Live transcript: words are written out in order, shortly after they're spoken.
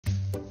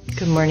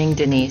Good morning,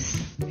 Denise.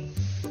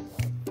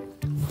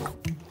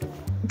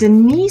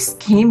 Denise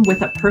came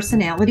with a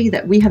personality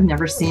that we have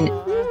never seen.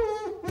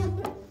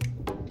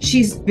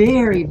 She's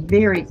very,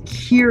 very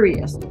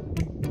curious.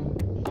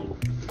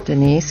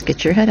 Denise,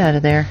 get your head out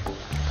of there.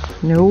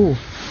 No.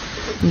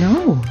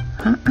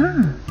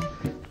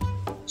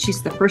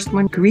 She's the first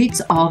one,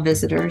 greets all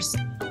visitors.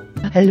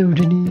 Hello,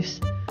 Denise.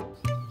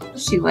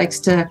 She likes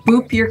to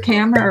boop your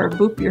camera or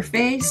boop your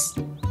face.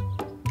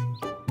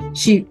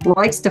 She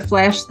likes to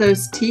flash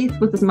those teeth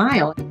with a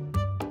smile.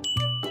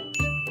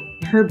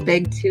 Her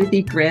big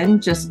toothy grin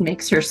just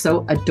makes her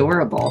so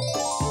adorable.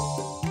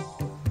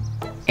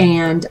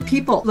 And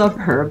people love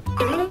her.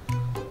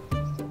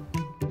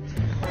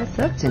 What's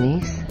up,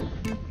 Denise?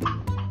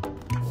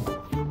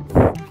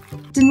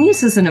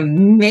 Denise is an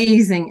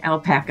amazing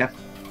alpaca,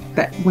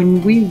 but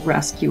when we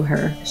rescue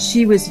her,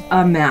 she was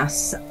a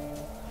mess.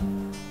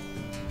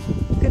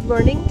 Good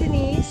morning,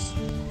 Denise.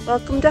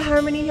 Welcome to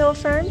Harmony Hill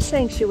Farm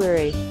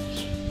Sanctuary.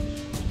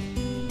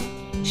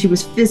 She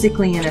was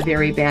physically in a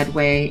very bad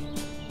way.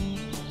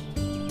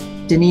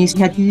 Denise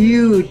had a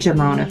huge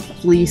amount of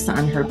fleece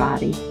on her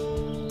body.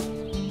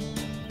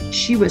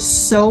 She was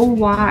so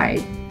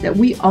wide that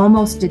we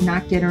almost did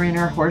not get her in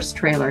our horse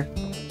trailer.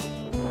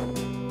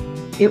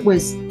 It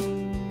was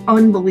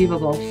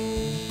unbelievable.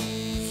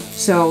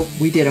 So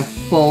we did a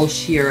full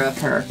shear of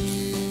her.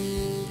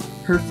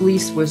 Her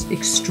fleece was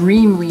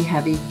extremely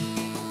heavy.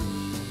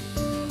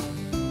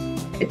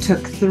 It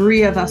took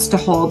 3 of us to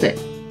hold it.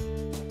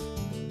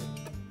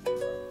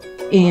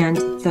 And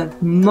the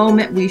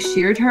moment we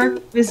sheared her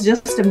was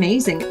just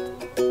amazing.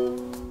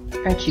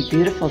 Aren't you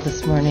beautiful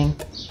this morning?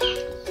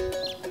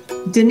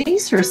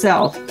 Denise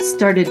herself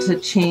started to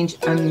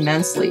change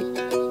immensely.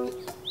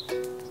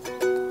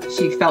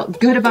 She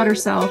felt good about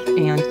herself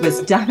and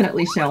was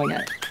definitely showing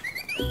it.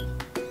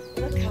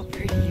 Look how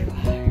pretty you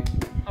are.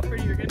 How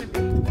pretty you're gonna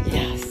be.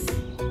 Yes.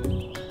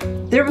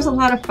 There was a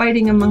lot of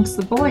fighting amongst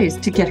the boys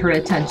to get her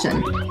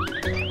attention.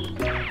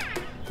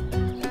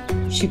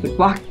 She would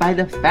walk by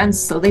the fence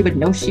so they would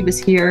know she was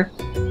here.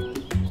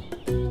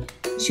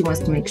 She wants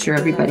to make sure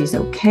everybody's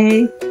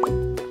okay.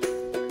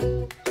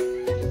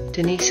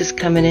 Denise is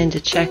coming in to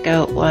check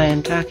out why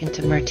I'm talking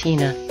to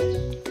Martina.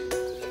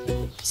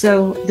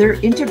 So their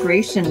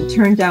integration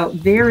turned out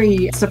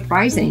very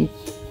surprising.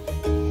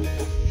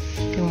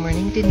 Good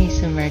morning,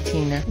 Denise and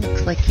Martina.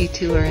 Looks like you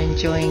two are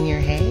enjoying your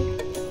hay.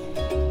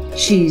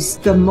 She's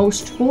the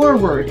most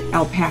forward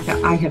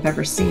alpaca I have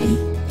ever seen.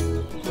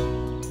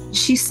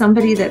 She's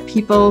somebody that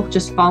people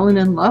just fallen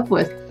in love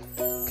with.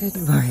 Good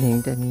morning,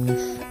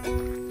 Denise.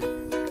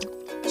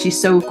 She's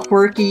so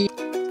quirky.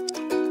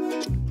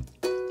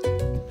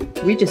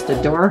 We just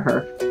adore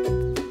her.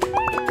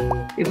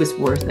 It was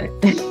worth it.